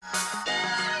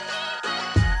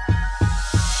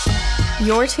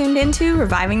You're tuned into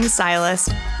Reviving the Stylist,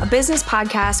 a business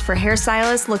podcast for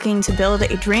hairstylists looking to build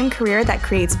a dream career that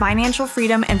creates financial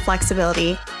freedom and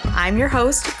flexibility. I'm your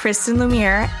host, Kristen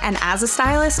Lumiere, and as a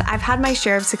stylist, I've had my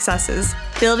share of successes,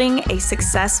 building a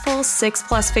successful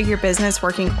 6+ figure business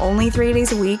working only 3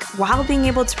 days a week while being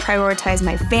able to prioritize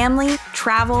my family,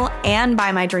 travel, and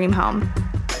buy my dream home.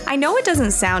 I know it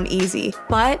doesn't sound easy,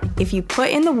 but if you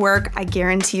put in the work, I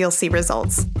guarantee you'll see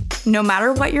results. No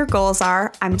matter what your goals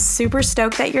are, I'm super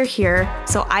stoked that you're here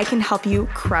so I can help you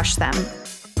crush them.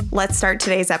 Let's start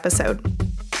today's episode.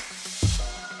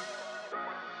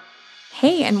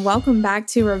 Hey, and welcome back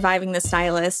to Reviving the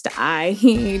Stylist.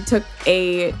 I took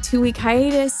a 2-week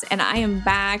hiatus and I am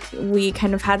back. We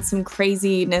kind of had some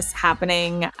craziness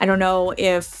happening. I don't know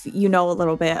if you know a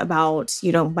little bit about,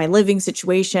 my living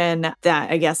situation. That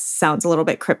I guess sounds a little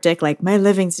bit cryptic, like my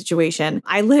living situation.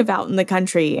 I live out in the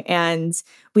country and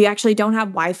we actually don't have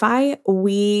Wi-Fi.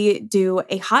 We do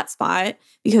a hotspot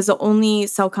because the only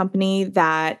cell company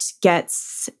that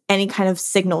gets any kind of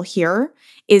signal here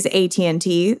is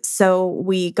AT&T. So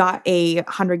we got a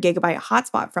 100 gigabyte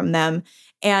hotspot from them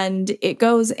and it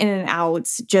goes in and out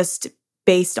just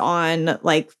based on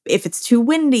like if it's too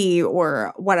windy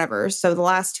or whatever. So the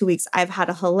last 2 weeks I've had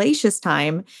a hellacious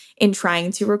time in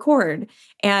trying to record.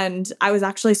 And I was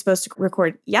actually supposed to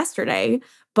record yesterday,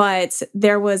 but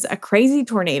there was a crazy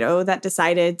tornado that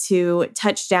decided to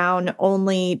touch down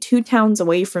only 2 towns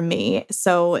away from me.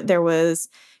 So there was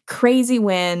crazy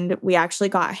wind. We actually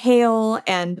got hail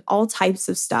and all types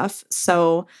of stuff.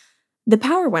 So the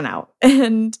power went out.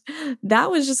 And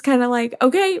that was just kind of like,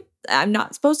 okay, I'm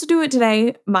not supposed to do it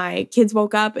today. My kids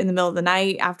woke up in the middle of the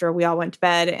night after we all went to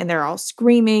bed and they're all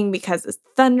screaming because it's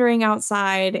thundering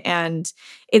outside. And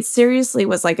it seriously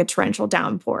was like a torrential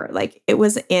downpour. Like it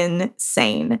was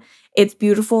insane. It's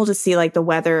beautiful to see like the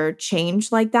weather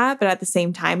change like that. But at the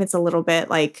same time, it's a little bit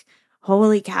like,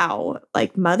 holy cow,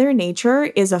 like Mother Nature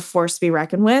is a force to be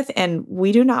reckoned with, and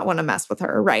we do not want to mess with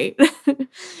her, right?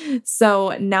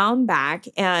 So now I'm back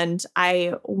and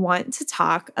I want to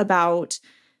talk about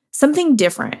something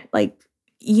different. Like,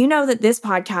 you know that this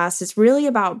podcast is really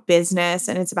about business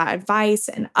and it's about advice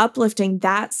and uplifting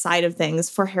that side of things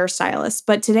for hairstylists.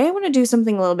 But today I want to do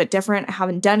something a little bit different. I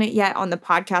haven't done it yet on the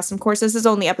podcast. Of course, this is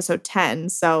only episode 10,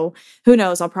 so who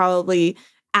knows? I'll probably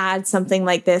add something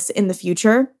like this in the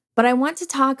future. But I want to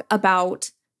talk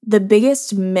about the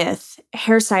biggest myth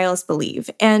hairstylists believe,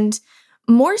 and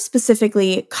more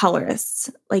specifically, colorists.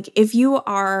 Like if you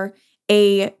are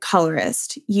a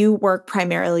colorist, you work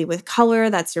primarily with color,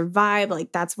 that's your vibe,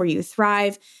 like that's where you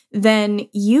thrive, then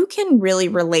you can really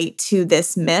relate to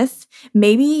this myth.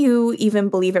 Maybe you even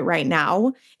believe it right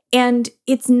now. And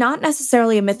it's not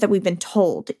necessarily a myth that we've been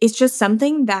told. It's just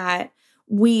something that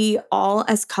we all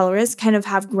as colorists kind of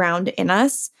have ground in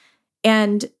us.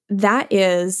 And that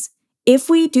is, if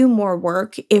we do more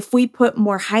work, if we put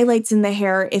more highlights in the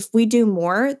hair, if we do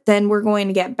more, then we're going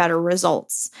to get better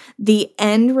results. The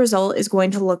end result is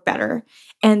going to look better.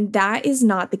 And that is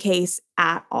not the case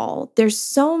at all. There's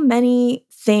so many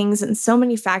things and so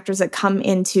many factors that come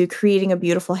into creating a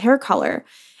beautiful hair color.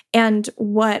 And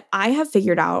what I have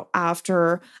figured out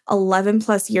after 11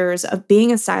 plus years of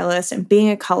being a stylist and being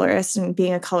a colorist and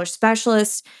being a color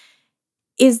specialist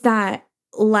is that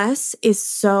less is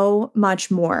so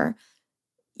much more.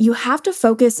 You have to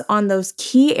focus on those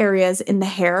key areas in the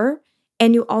hair,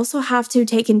 and you also have to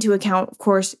take into account, of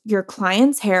course, your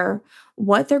client's hair,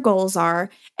 what their goals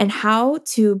are, and how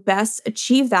to best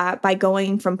achieve that by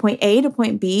going from point A to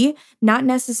point B, not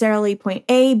necessarily point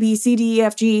A, B, C, D, E,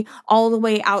 F, G, all the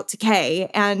way out to K,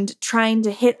 and trying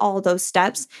to hit all those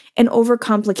steps and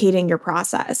overcomplicating your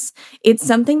process. It's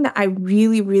something that I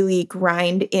really, really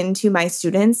grind into my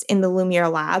students in the Lumiere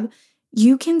Lab.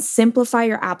 You can simplify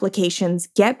your applications,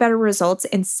 get better results,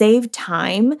 and save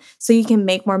time so you can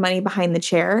make more money behind the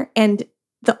chair. And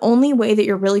the only way that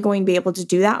you're really going to be able to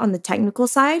do that on the technical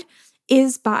side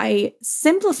is by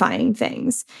simplifying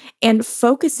things and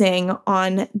focusing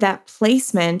on that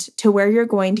placement to where you're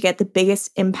going to get the biggest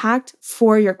impact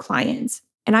for your clients.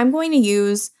 And I'm going to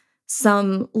use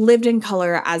some lived-in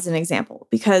color as an example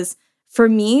because for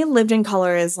me, lived-in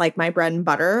color is like my bread and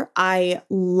butter. I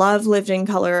love lived-in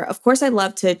color. Of course, I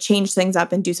love to change things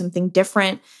up and do something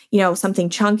different, something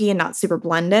chunky and not super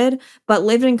blended. But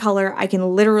lived-in color, I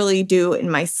can literally do in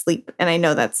my sleep. And I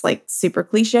know that's like super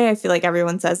cliche. I feel like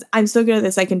everyone says, I'm so good at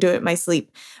this, I can do it in my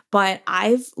sleep. But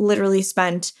I've literally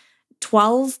spent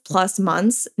 12 plus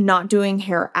months not doing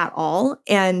hair at all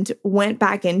and went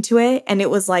back into it. And it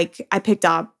was like I picked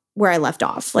up where I left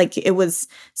off. Like it was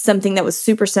something that was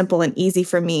super simple and easy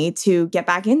for me to get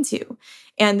back into.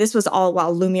 And this was all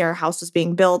while Lumiere House was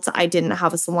being built. I didn't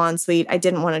have a salon suite. I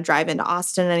didn't want to drive into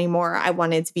Austin anymore. I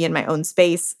wanted to be in my own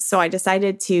space. So I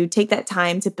decided to take that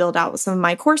time to build out some of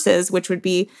my courses, which would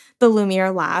be the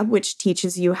Lumiere Lab, which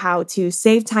teaches you how to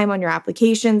save time on your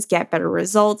applications, get better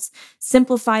results,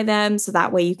 simplify them so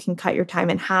that way you can cut your time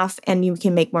in half and you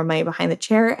can make more money behind the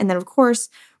chair. And then, of course,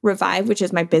 Revive, which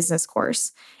is my business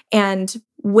course. And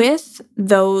with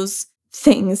those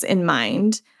things in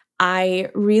mind, I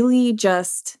really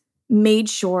just made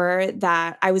sure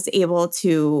that I was able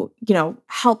to,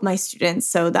 help my students.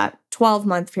 So that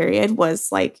 12-month period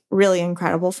was like really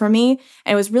incredible for me.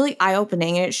 And it was really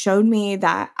eye-opening. And it showed me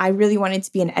that I really wanted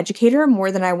to be an educator more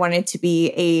than I wanted to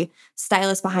be a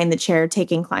stylist behind the chair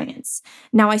taking clients.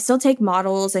 Now, I still take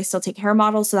models. I still take hair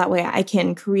models. So that way I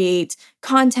can create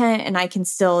content and I can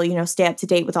still, stay up to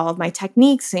date with all of my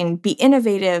techniques and be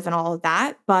innovative and all of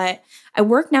that. But I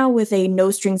work now with a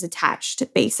no strings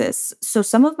attached basis. So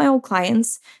some of my old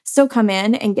clients still come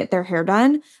in and get their hair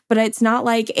done, but it's not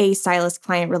like a stylist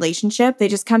client relationship. They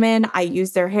just come in, I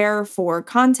use their hair for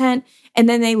content, and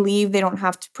then they leave. They don't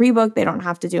have to pre-book. They don't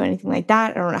have to do anything like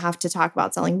that. I don't have to talk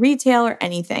about selling retail or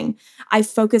anything. I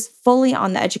focus fully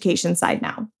on the education side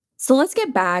now. So let's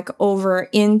get back over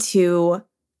into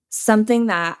something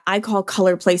that I call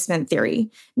color placement theory.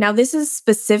 Now, this is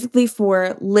specifically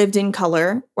for lived in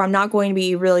color, where I'm not going to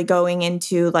be really going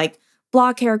into like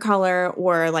block hair color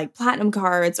or like platinum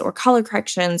cards or color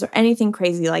corrections or anything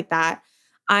crazy like that.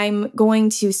 I'm going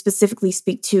to specifically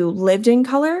speak to lived in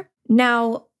color.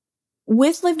 Now,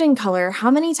 with lived in color,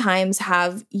 how many times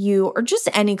have you, or just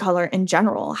any color in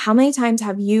general, how many times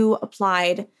have you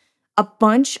applied a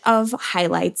bunch of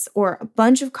highlights or a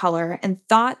bunch of color and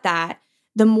thought that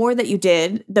the more that you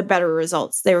did, the better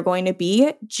results they were going to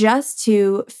be, just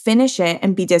to finish it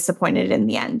and be disappointed in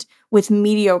the end with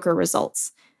mediocre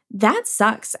results? That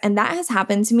sucks. And that has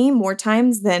happened to me more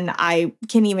times than I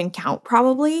can even count,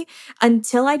 probably,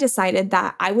 until I decided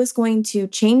that I was going to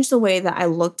change the way that I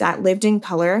looked at lived in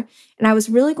color. And I was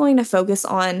really going to focus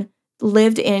on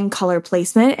lived in color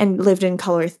placement and lived in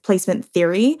color placement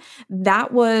theory.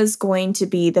 That was going to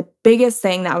be the biggest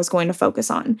thing that I was going to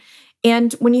focus on.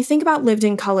 And when you think about lived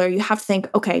in color, you have to think,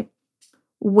 okay,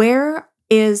 where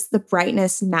is the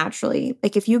brightness naturally?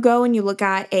 Like if you go and you look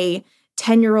at a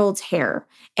 10-year-old's hair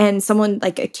and someone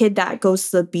like a kid that goes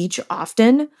to the beach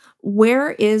often,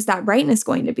 where is that brightness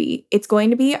going to be? It's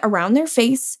going to be around their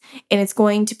face and it's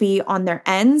going to be on their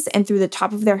ends and through the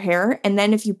top of their hair. And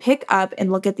then if you pick up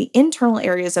and look at the internal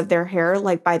areas of their hair,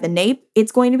 like by the nape,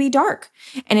 it's going to be dark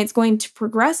and it's going to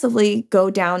progressively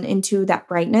go down into that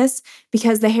brightness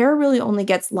because the hair really only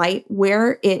gets light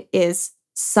where it is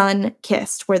sun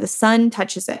kissed, where the sun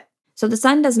touches it. So the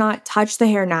sun does not touch the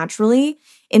hair naturally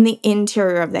in the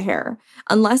interior of the hair.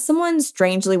 Unless someone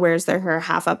strangely wears their hair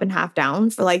half up and half down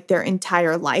for like their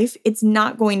entire life, it's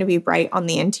not going to be bright on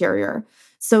the interior.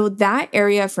 So that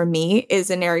area for me is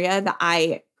an area that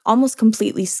I almost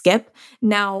completely skip.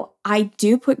 Now, I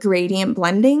do put gradient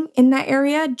blending in that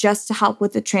area just to help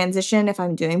with the transition if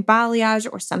I'm doing balayage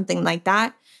or something like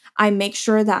that. I make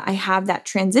sure that I have that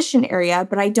transition area,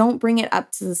 but I don't bring it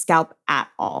up to the scalp at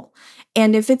all.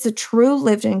 And if it's a true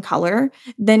lived-in color,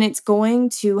 then it's going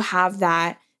to have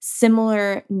that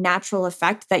similar natural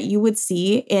effect that you would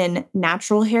see in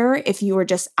natural hair if you were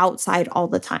just outside all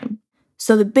the time.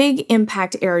 So the big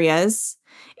impact areas,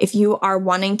 if you are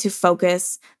wanting to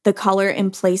focus the color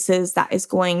in places that is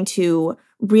going to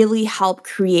really help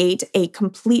create a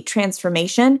complete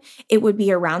transformation, it would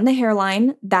be around the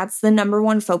hairline. That's the number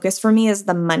one focus for me, is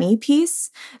the money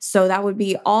piece. So that would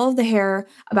be all of the hair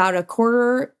about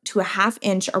 1/4 to 1/2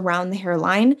 inch around the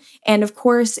hairline. And of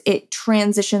course, it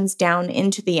transitions down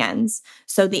into the ends.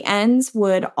 So the ends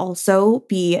would also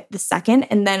be the second.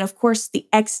 And then of course, the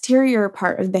exterior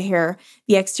part of the hair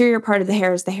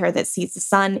is the hair that sees the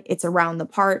sun. It's around the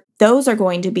part. Those are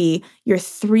going to be your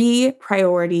 3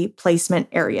 priority placement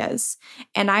areas.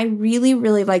 And I really,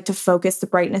 really like to focus the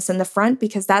brightness in the front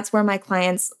because that's where my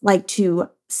clients like to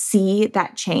see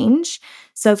that change.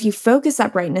 So if you focus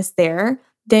that brightness there,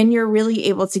 then you're really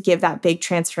able to give that big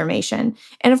transformation.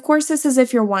 And of course, this is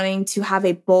if you're wanting to have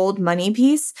a bold money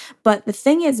piece. But the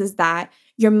thing is that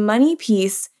your money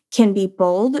piece can be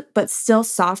bold, but still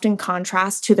soft in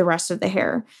contrast to the rest of the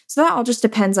hair. So that all just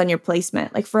depends on your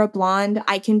placement. Like for a blonde,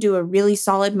 I can do a really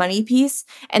solid money piece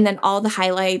and then all the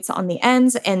highlights on the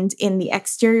ends and in the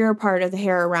exterior part of the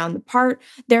hair around the part,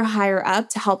 they're higher up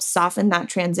to help soften that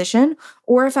transition.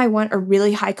 Or if I want a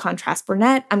really high contrast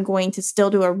brunette, I'm going to still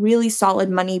do a really solid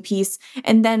money piece.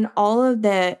 And then all of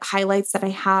the highlights that I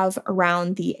have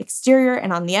around the exterior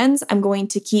and on the ends, I'm going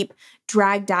to keep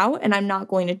dragged out and I'm not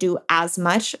going to do as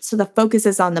much. So the focus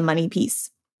is on the money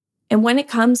piece. And when it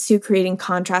comes to creating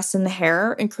contrast in the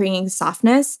hair and creating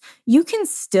softness, you can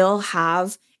still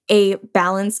have a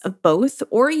balance of both,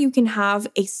 or you can have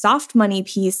a soft money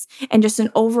piece and just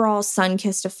an overall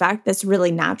sun-kissed effect that's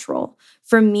really natural.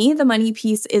 For me, the money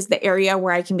piece is the area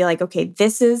where I can be like, okay,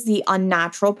 this is the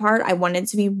unnatural part. I want it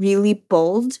to be really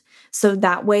bold. So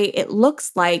that way it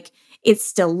looks like it's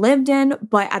still lived in,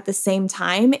 but at the same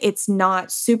time, it's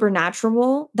not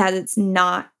supernatural, that it's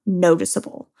not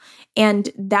noticeable. And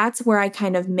that's where I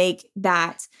kind of make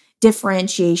that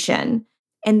differentiation.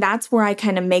 And that's where I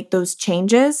kind of make those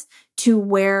changes to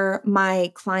where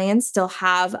my clients still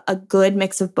have a good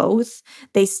mix of both.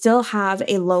 They still have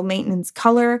a low maintenance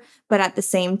color, but at the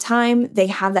same time, they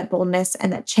have that boldness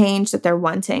and that change that they're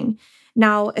wanting.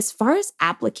 Now, as far as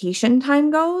application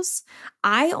time goes,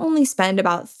 I only spend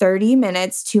about 30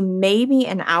 minutes to maybe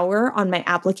an hour on my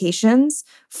applications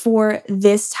for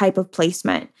this type of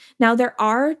placement. Now, there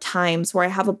are times where I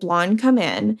have a blonde come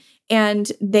in and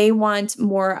they want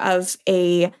more of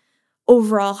a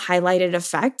overall highlighted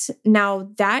effect.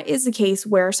 Now, that is the case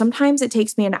where sometimes it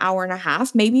takes me an hour and a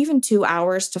half, maybe even 2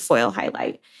 hours to foil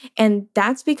highlight. And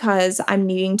that's because I'm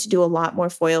needing to do a lot more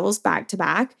foils back to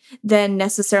back than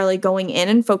necessarily going in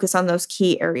and focus on those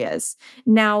key areas.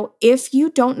 Now, if you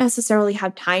don't necessarily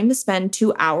have time to spend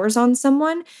 2 hours on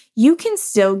someone, you can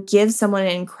still give someone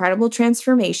an incredible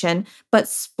transformation, but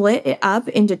split it up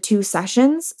into 2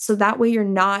 sessions. So that way you're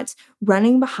not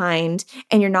running behind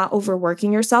and you're not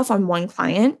overworking yourself on one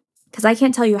client. Because I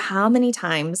can't tell you how many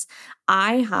times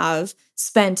I have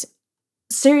spent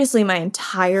seriously my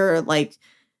entire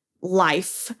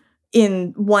life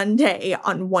in one day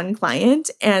on one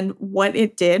client. And what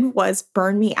it did was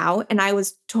burn me out. And I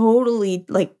was totally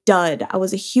dud. I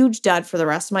was a huge dud for the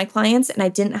rest of my clients. And I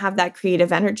didn't have that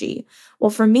creative energy. Well,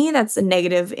 for me, that's a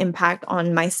negative impact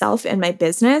on myself and my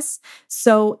business.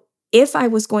 So if I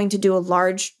was going to do a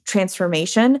large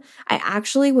transformation, I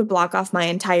actually would block off my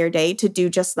entire day to do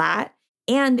just that.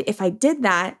 And if I did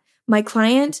that, my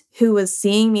client who was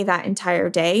seeing me that entire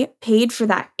day paid for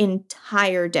that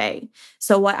entire day.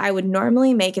 So what I would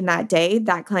normally make in that day,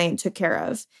 that client took care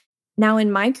of. Now, in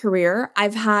my career,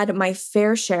 I've had my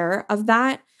fair share of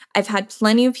that. I've had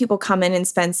plenty of people come in and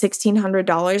spend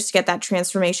 $1,600 to get that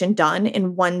transformation done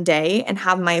in one day and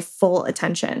have my full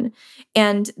attention.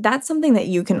 And that's something that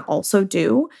you can also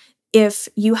do if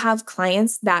you have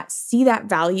clients that see that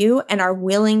value and are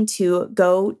willing to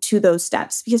go to those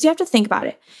steps. Because you have to think about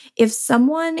it. If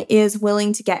someone is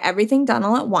willing to get everything done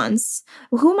all at once,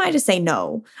 who am I to say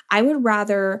no? I would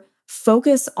rather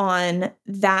focus on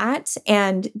that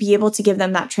and be able to give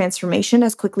them that transformation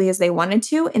as quickly as they wanted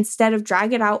to instead of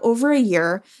drag it out over a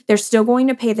year. They're still going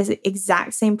to pay the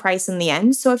exact same price in the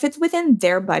end. So if it's within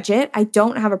their budget, I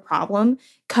don't have a problem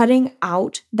cutting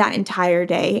out that entire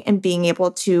day and being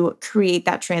able to create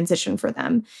that transition for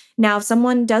them. Now, if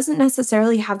someone doesn't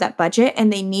necessarily have that budget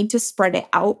and they need to spread it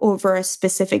out over a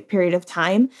specific period of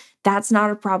time, that's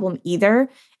not a problem either.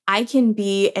 I can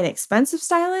be an expensive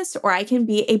stylist or I can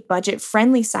be a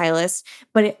budget-friendly stylist,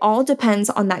 but it all depends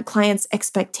on that client's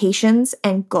expectations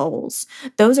and goals.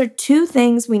 Those are two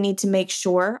things we need to make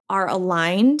sure are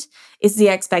aligned, is the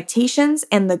expectations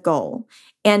and the goal.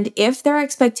 And if their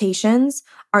expectations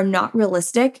are not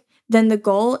realistic, then the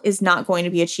goal is not going to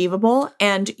be achievable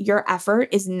and your effort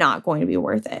is not going to be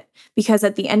worth it. Because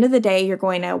at the end of the day, you're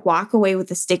going to walk away with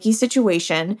a sticky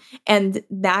situation and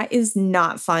that is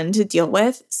not fun to deal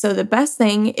with. So the best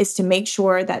thing is to make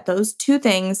sure that those two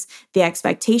things, the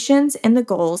expectations and the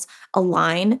goals,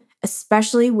 align,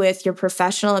 especially with your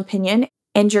professional opinion.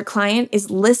 And your client is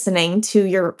listening to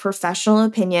your professional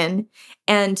opinion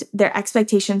and their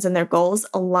expectations and their goals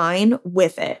align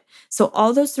with it. So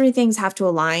all those three things have to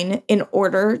align in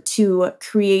order to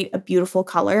create a beautiful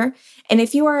color. And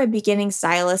if you are a beginning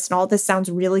stylist and all this sounds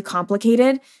really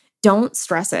complicated, don't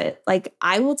stress it.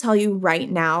 I will tell you right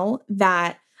now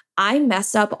that I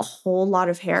messed up a whole lot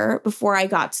of hair before I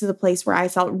got to the place where I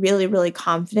felt really, really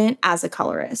confident as a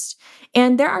colorist.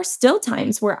 And there are still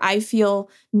times where I feel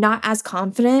not as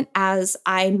confident as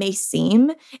I may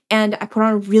seem. And I put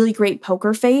on a really great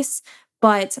poker face,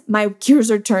 but my gears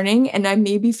are turning and I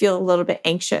maybe feel a little bit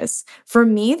anxious. For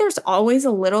me, there's always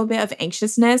a little bit of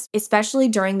anxiousness, especially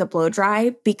during the blow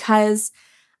dry, because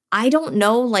I don't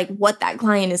know like what that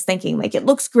client is thinking. Like it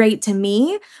looks great to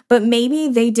me, but maybe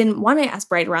they didn't want it as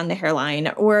bright around the hairline,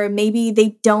 or maybe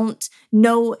they don't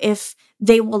know if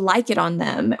they will like it on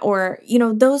them, or,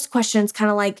 those questions kind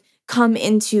of like come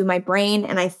into my brain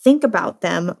and I think about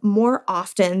them more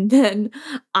often than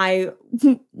I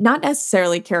not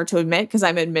necessarily care to admit, because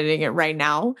I'm admitting it right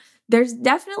now. There's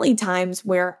definitely times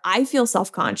where I feel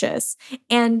self-conscious,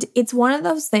 and it's one of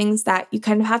those things that you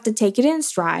kind of have to take it in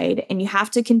stride and you have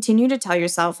to continue to tell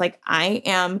yourself, like, I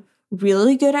am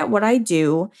really good at what I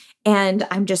do, and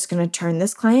I'm just going to turn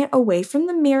this client away from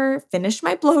the mirror, finish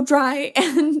my blow dry,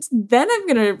 and then I'm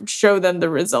going to show them the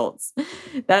results.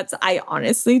 I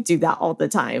honestly do that all the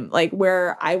time, like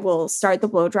where I will start the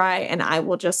blow dry and I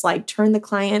will just like turn the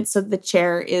client so the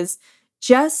chair is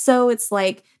just so it's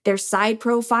like their side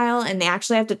profile and they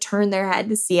actually have to turn their head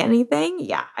to see anything.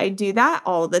 Yeah, I do that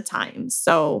all the time.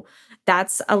 So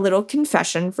that's a little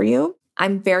confession for you.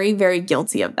 I'm very, very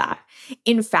guilty of that.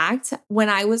 In fact, when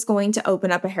I was going to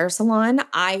open up a hair salon,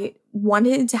 I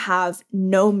wanted to have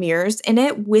no mirrors in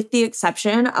it with the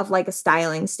exception of like a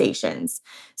styling stations.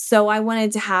 So I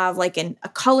wanted to have like a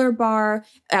color bar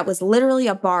that was literally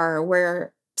a bar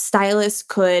where stylists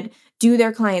could do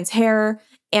their client's hair,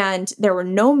 and there were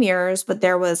no mirrors, but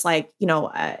there was like,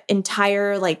 an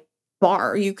entire like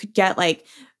bar. You could get like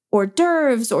hors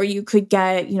d'oeuvres, or you could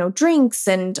get, drinks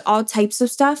and all types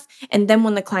of stuff. And then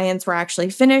when the clients were actually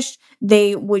finished,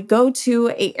 they would go to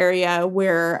an area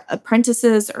where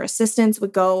apprentices or assistants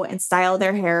would go and style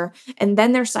their hair. And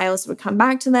then their stylist would come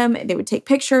back to them. They would take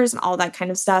pictures and all that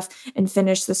kind of stuff and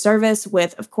finish the service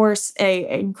with, of course, an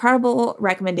incredible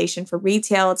recommendation for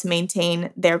retail to maintain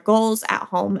their goals at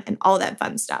home and all that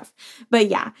fun stuff. But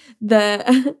yeah,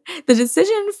 the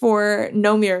decision for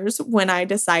no mirrors when I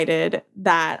decided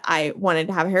that I wanted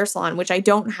to have a hair salon, which I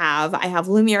don't have. I have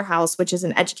Lumiere House, which is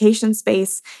an education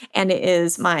space, and it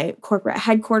is my corporate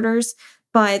headquarters.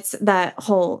 But that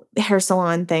whole hair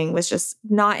salon thing was just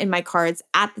not in my cards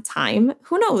at the time.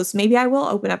 Who knows? Maybe I will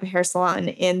open up a hair salon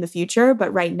in the future,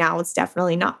 but right now it's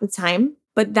definitely not the time.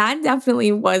 But that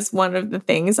definitely was one of the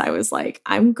things I was like,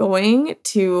 I'm going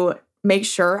to make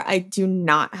sure I do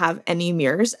not have any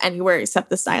mirrors anywhere except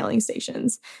the styling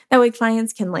stations. That way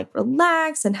clients can like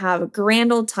relax and have a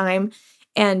grand old time.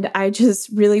 And I just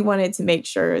really wanted to make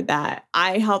sure that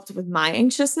I helped with my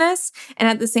anxiousness. And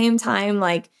at the same time,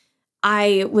 like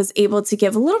I was able to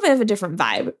give a little bit of a different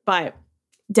vibe, but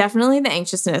definitely the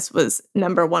anxiousness was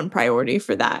number one priority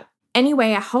for that.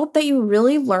 Anyway, I hope that you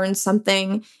really learned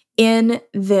something in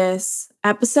this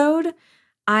episode.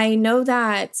 I know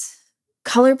that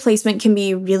color placement can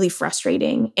be really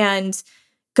frustrating, and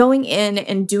going in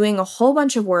and doing a whole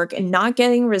bunch of work and not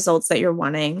getting results that you're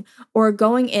wanting, or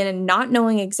going in and not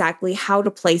knowing exactly how to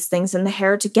place things in the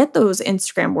hair to get those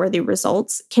Instagram worthy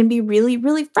results can be really,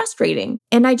 really frustrating.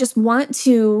 And I just want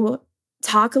to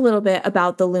talk a little bit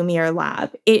about the Lumiere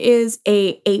Lab. It is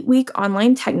a 8-week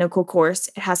online technical course.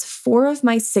 It has 4 of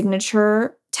my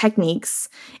signature techniques.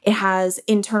 It has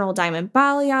internal diamond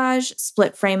balayage,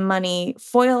 split frame money,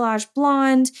 foilage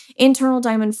blonde, internal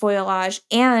diamond foilage,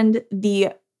 and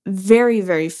the very,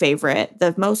 very favorite,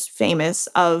 the most famous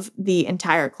of the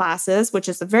entire classes, which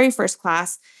is the very first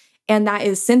class, and that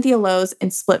is Cynthia Lowe's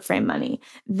and split frame money.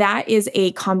 That is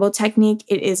a combo technique.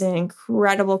 It is an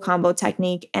incredible combo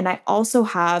technique. And I also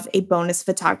have a bonus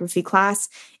photography class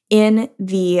in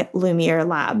the Lumiere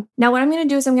Lab. Now, what I'm going to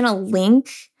do is I'm going to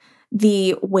link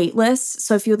the waitlist.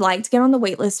 So if you'd like to get on the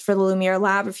waitlist for the Lumiere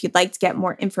Lab, if you'd like to get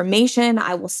more information,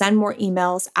 I will send more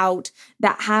emails out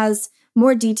that has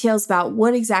more details about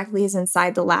what exactly is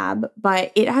inside the lab,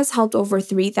 but it has helped over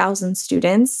 3,000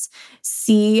 students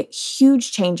see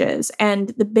huge changes. And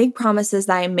the big promises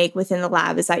that I make within the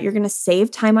lab is that you're going to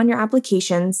save time on your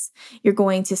applications, you're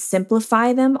going to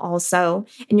simplify them also,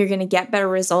 and you're going to get better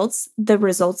results, the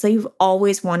results that you've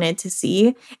always wanted to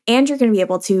see, and you're going to be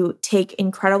able to take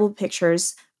incredible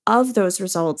pictures of those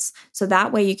results, so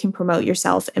that way you can promote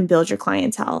yourself and build your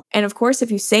clientele. And of course,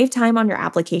 if you save time on your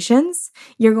applications,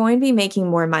 you're going to be making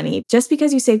more money. Just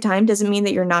because you save time doesn't mean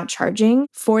that you're not charging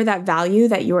for that value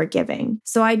that you are giving.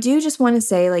 So I do just want to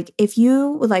say, like, if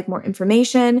you would like more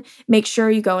information, make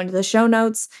sure you go into the show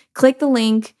notes, click the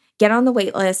link, get on the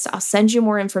wait list. I'll send you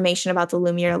more information about the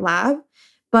Lumiere Lab.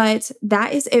 But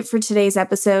that is it for today's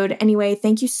episode. Anyway,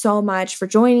 thank you so much for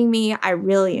joining me. I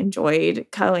really enjoyed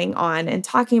going on and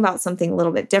talking about something a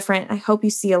little bit different. I hope you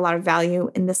see a lot of value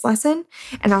in this lesson,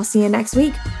 and I'll see you next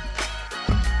week.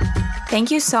 Thank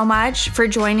you so much for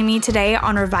joining me today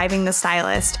on Reviving the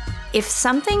Stylist. If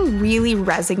something really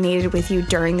resonated with you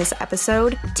during this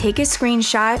episode, take a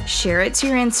screenshot, share it to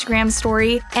your Instagram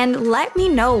story, and let me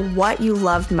know what you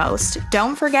loved most.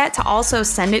 Don't forget to also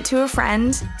send it to a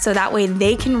friend so that way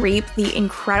they can reap the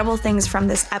incredible things from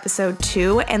this episode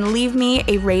too, and leave me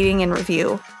a rating and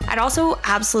review. I'd also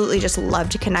absolutely just love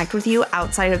to connect with you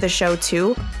outside of the show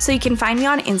too, so you can find me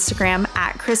on Instagram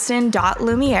at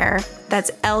Kristen.Lumiere.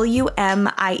 That's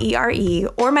Lumiere,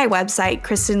 or my website,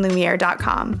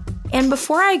 KristenLumiere.com. And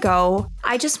before I go,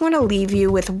 I just want to leave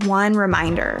you with one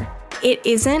reminder. It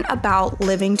isn't about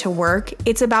living to work,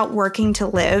 it's about working to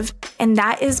live. And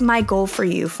that is my goal for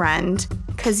you, friend,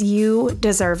 because you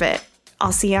deserve it.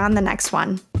 I'll see you on the next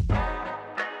one.